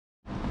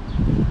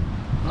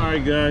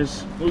Alright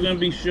guys, we're gonna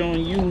be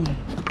showing you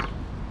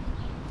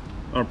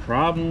a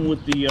problem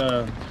with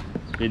the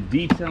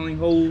detailing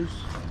hose.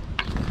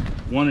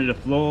 One of the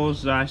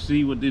flaws that I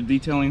see with the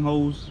detailing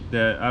hose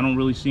that I don't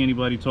really see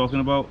anybody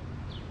talking about.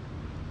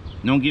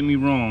 Don't get me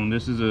wrong,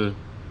 this is a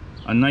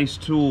nice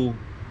tool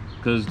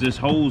because this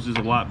hose is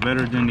a lot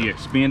better than the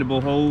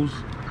expandable hose.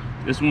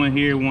 This one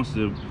here wants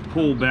to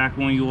pull back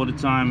on you all the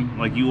time.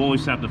 Like, you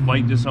always have to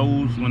fight this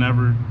hose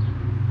whenever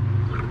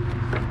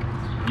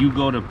you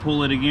go to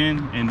pull it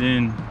again, and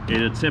then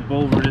it'll tip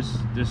over this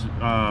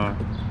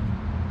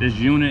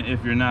unit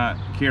if you're not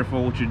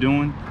careful what you're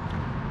doing.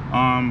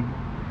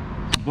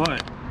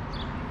 But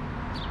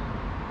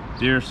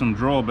there are some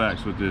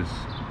drawbacks with this.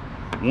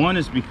 One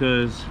is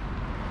because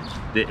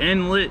the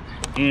inlet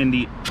and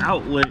the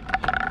outlet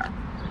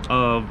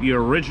of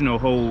your original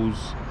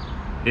hose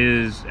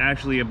is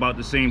actually about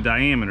the same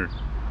diameter,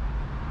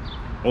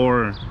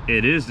 or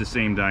it is the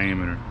same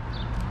diameter,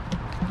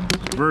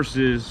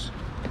 versus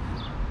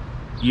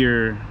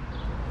your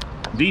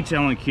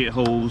detailing kit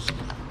hose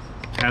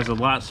has a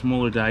lot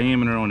smaller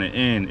diameter on the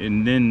end.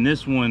 And then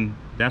this one,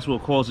 that's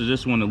what causes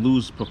this one to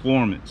lose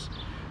performance,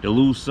 to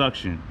lose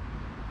suction.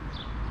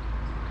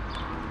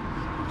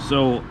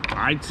 So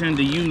I tend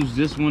to use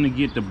this one to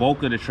get the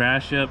bulk of the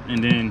trash up,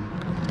 and then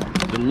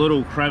the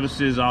little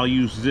crevices I'll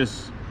use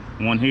this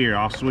one here.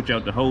 I'll switch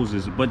out the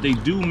hoses. But they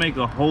do make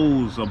a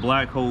hose, a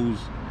black hose,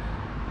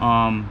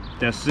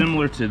 that's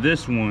similar to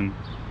this one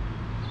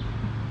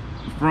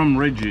from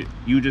Ridgid.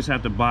 You just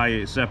have to buy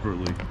it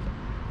separately.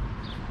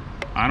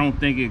 I don't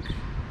think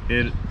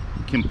it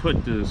can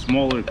put the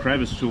smaller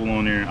crevice tool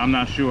on there. I'm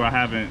not sure. I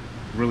haven't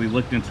really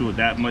looked into it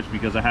that much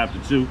because I have the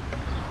two.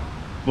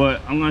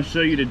 But I'm going to show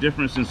you the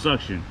difference in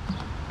suction.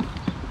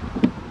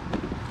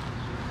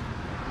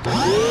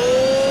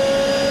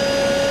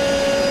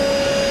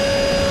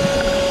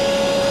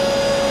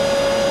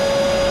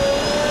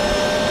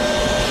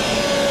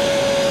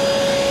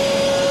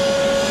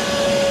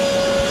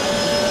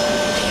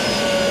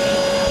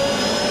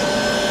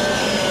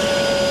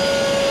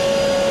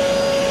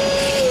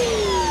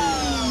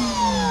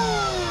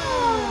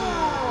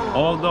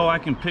 Although I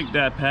can pick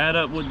that pad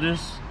up with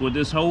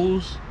this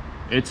hose,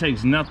 it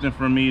takes nothing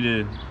for me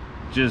to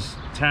just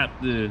tap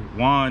the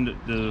wand,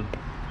 the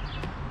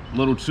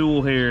little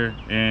tool here,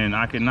 and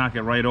I can knock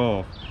it right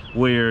off.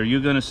 Where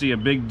you're gonna see a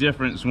big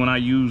difference when I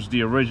use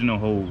the original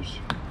hose.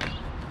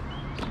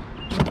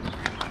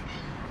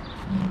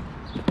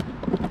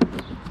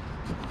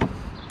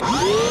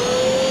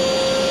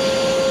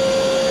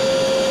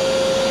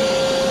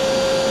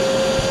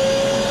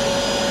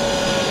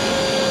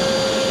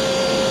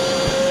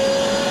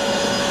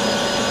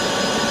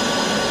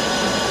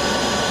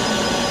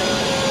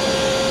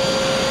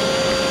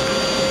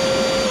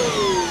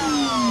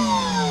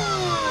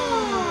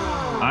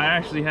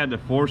 I had to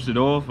force it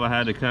off. I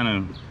had to kind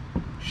of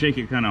shake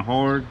it kind of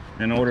hard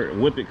in order,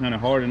 whip it kind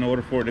of hard in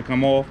order for it to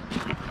come off,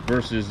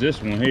 versus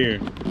this one here.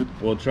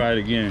 We'll try it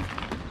again.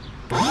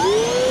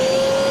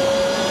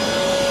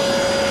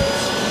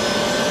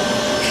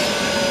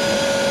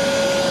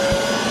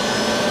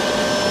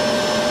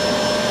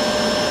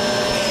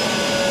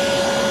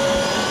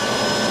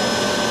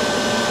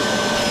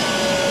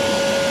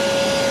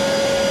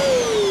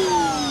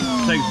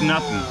 It takes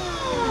nothing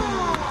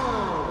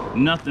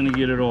to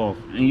get it off,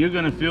 and you're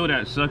gonna feel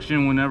that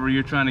suction whenever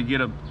you're trying to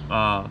get up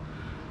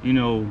you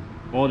know,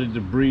 all the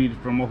debris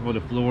from off of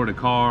the floor of the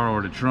car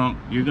or the trunk.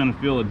 You're gonna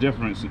feel a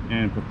difference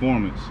in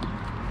performance.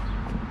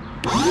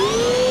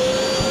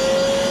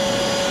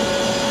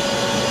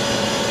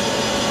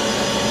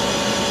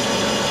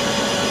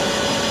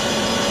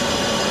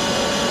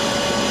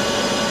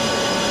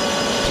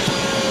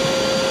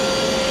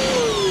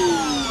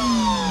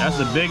 That's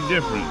a big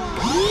difference.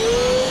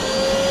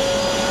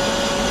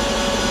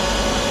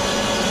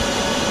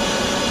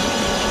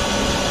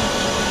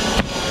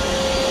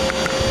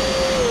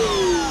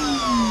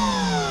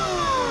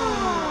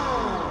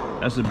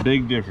 That's a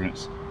big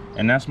difference,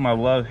 and that's my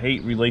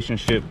love-hate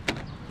relationship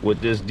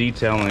with this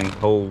detailing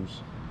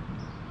hose.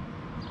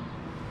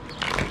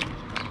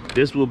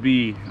 This will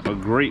be a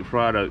great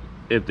product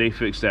if they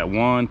fix that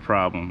one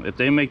problem. If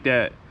they make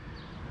the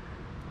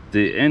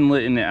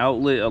inlet and the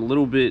outlet a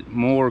little bit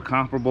more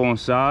comparable in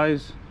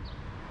size,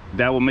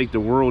 that will make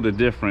the world of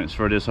difference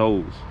for this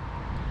hose,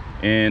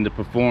 and the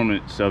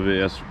performance of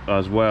it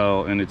as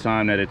well, and the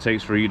time that it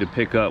takes for you to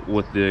pick up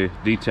with the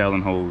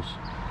detailing hose.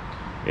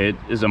 It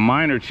is a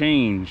minor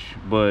change,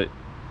 but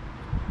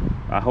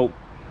I'm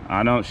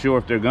not sure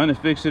if they're gonna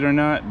fix it or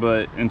not,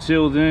 but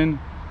until then,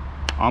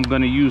 I'm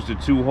gonna use the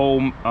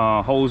two-hole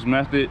hose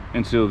method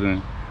until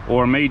then.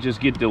 Or I may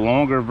just get the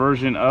longer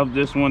version of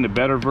this one, the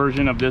better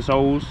version of this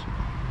hose,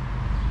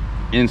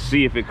 and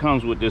see if it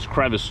comes with this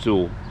crevice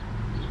tool.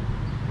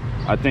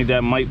 I think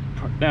that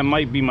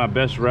might be my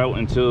best route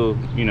until,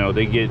 you know,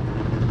 they get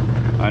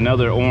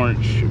another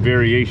orange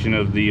variation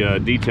of the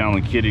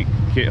detailing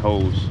kit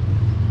hose.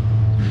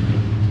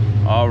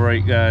 All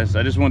right guys,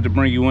 I just wanted to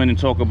bring you in and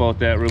talk about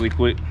that really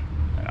quick.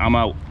 I'm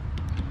out.